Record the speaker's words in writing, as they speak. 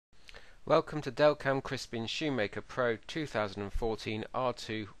Welcome to Delcam Crispin ShoeMaker Pro 2014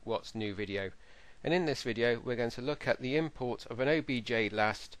 R2 What's New video, and in this video we're going to look at the import of an OBJ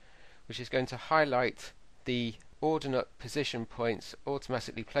last, which is going to highlight the ordinate position points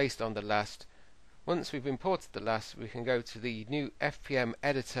automatically placed on the last. Once we've imported the last, we can go to the new FPM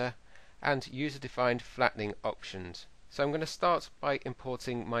editor and user-defined flattening options. So I'm going to start by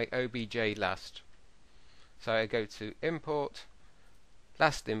importing my OBJ last. So I go to Import,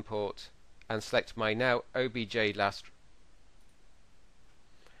 Last Import, and select my now OBJ last.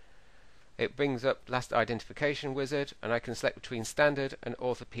 It brings up last identification wizard, and I can select between standard and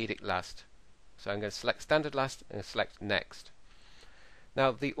orthopedic last. So I'm going to select standard last and select next.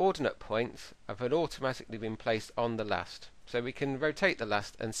 Now the ordinate points have automatically been placed on the last, so we can rotate the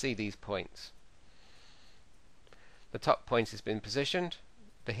last and see these points. The top point has been positioned,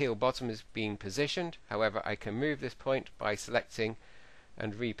 the heel bottom is being positioned. However, I can move this point by selecting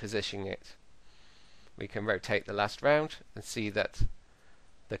and repositioning it. We can rotate the last round and see that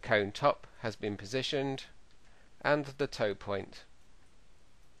the cone top has been positioned and the toe point.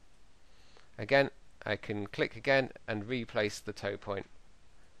 Again, I can click again and replace the toe point.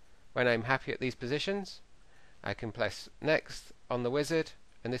 When I'm happy at these positions, I can press next on the wizard,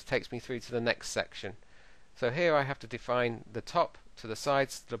 and this takes me through to the next section. So here I have to define the top to the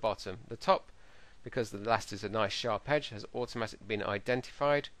sides to the bottom. The top, because the last is a nice sharp edge, has automatically been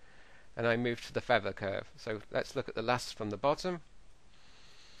identified, and I move to the feather curve. So let's look at the last from the bottom.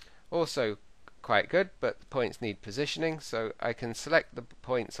 Also quite good, but the points need positioning, so I can select the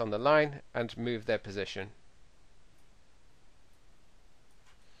points on the line and move their position.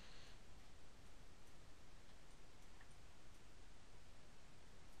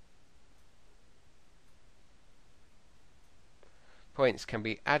 Points can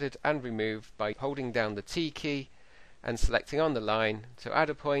be added and removed by holding down the T key and selecting on the line to add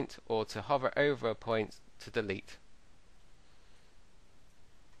a point, or to hover over a point to delete.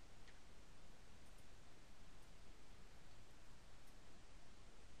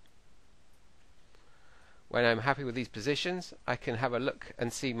 When I'm happy with these positions, I can have a look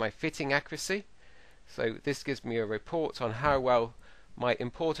and see my fitting accuracy. So this gives me a report on how well my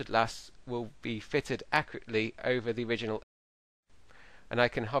imported lasts will be fitted accurately over the original, and I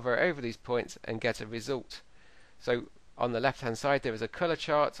can hover over these points and get a result. So on the left hand side there is a color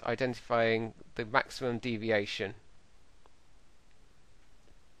chart identifying the maximum deviation.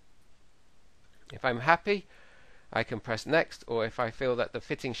 If I'm happy, I can press next, or if I feel that the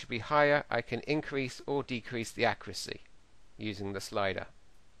fitting should be higher, I can increase or decrease the accuracy using the slider.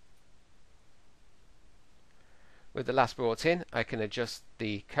 With the last brought in, I can adjust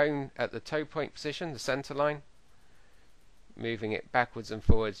the cone at the toe point position, the center line, moving it backwards and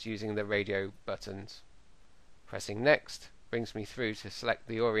forwards using the radio buttons. Pressing next brings me through to select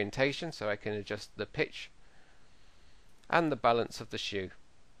the orientation, so I can adjust the pitch and the balance of the shoe.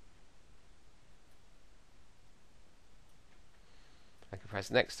 I can press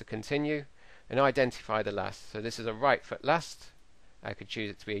next to continue and identify the last. So this is a right foot last. I could choose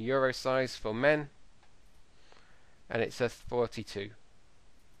it to be a Euro size for men, and it's a 42.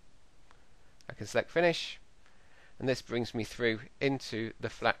 I can select finish, and this brings me through into the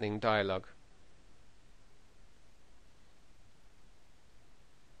flattening dialog.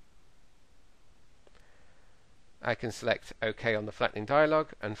 I can select OK on the flattening dialog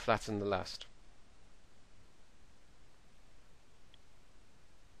and flatten the last.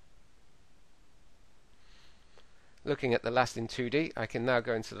 Looking at the last in 2D, I can now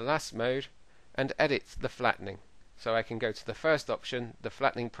go into the last mode and edit the flattening. So I can go to the first option, the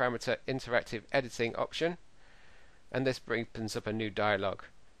flattening parameter interactive editing option, and this opens up a new dialog.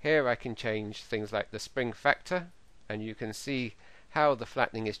 Here I can change things like the spring factor, and you can see how the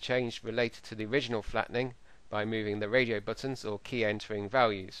flattening is changed related to the original flattening by moving the radio buttons or key entering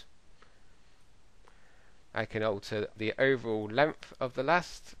values. I can alter the overall length of the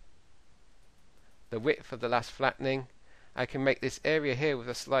last, the width of the last flattening. I can make this area here with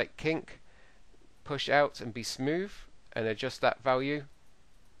a slight kink push out and be smooth and adjust that value.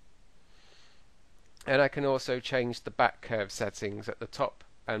 And I can also change the back curve settings at the top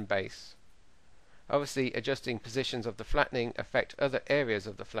and base. Obviously, adjusting positions of the flattening affect other areas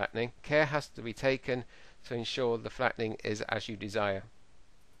of the flattening. Care has to be taken to ensure the flattening is as you desire.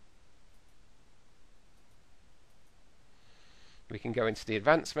 We can go into the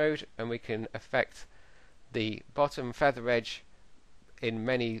advanced mode and we can affect the bottom feather edge in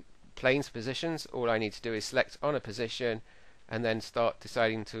many planes positions. All I need to do is select on a position and then start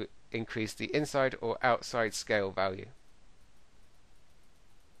deciding to increase the inside or outside scale value.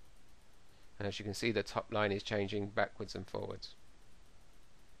 And as you can see, the top line is changing backwards and forwards.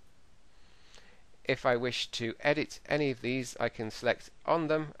 If I wish to edit any of these, I can select on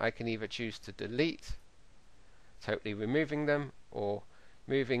them. I can either choose to delete, totally removing them, or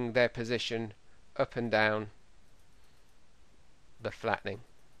moving their position up and down the flattening.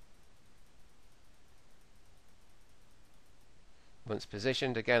 Once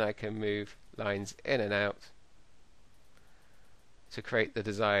positioned, again I can move lines in and out to create the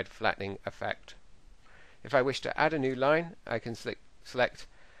desired flattening effect. If I wish to add a new line, I can select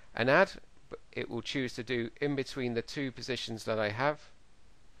an add, but it will choose to do in between the two positions that I have.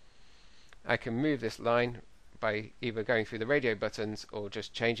 I can move this line by either going through the radio buttons or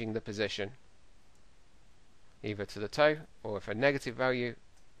just changing the position, either to the toe or if a negative value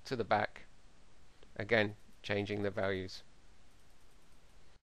to the back, again changing the values.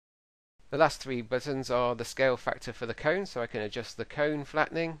 The last three buttons are the scale factor for the cone, so I can adjust the cone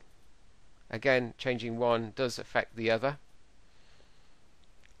flattening. Again, changing one does affect the other.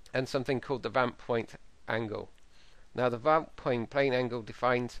 And something called the vamp point angle. Now the vamp point plane angle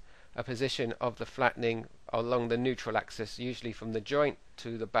defines a position of the flattening along the neutral axis, usually from the joint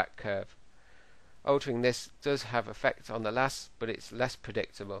to the back curve. Altering this does have effect on the lasts, but it's less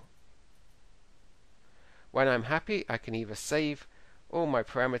predictable. When I'm happy, I can either save all my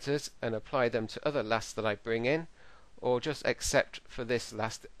parameters and apply them to other lasts that I bring in, or just accept for this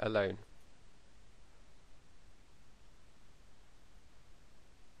last alone.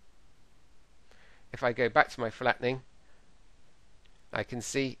 If I go back to my flattening, I can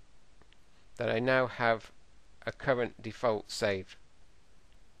see that I now have a current default saved.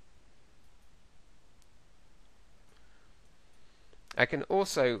 I can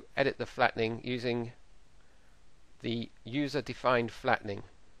also edit the flattening using the user-defined flattening.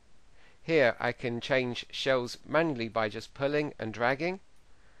 Here I can change shells manually by just pulling and dragging,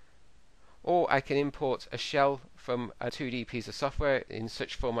 or I can import a shell from a 2D piece of software in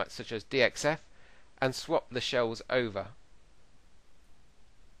such formats such as DXF and swap the shells over.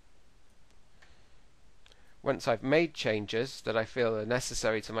 Once I've made changes that I feel are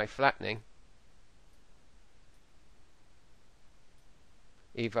necessary to my flattening,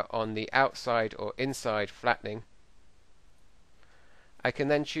 either on the outside or inside flattening, I can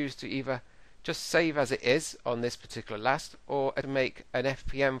then choose to either just save as it is on this particular last, or make an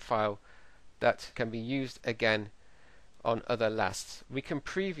FPM file that can be used again on other lasts. We can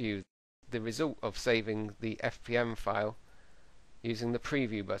preview the result of saving the FPM file using the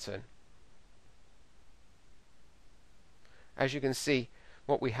preview button. As you can see,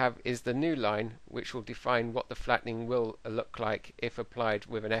 what we have is the new line, which will define what the flattening will look like if applied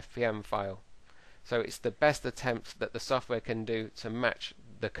with an FPM file. So it's the best attempt that the software can do to match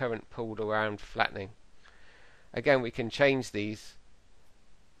the current pulled around flattening. Again, we can change these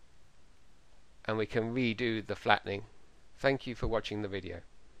and we can redo the flattening. Thank you for watching the video.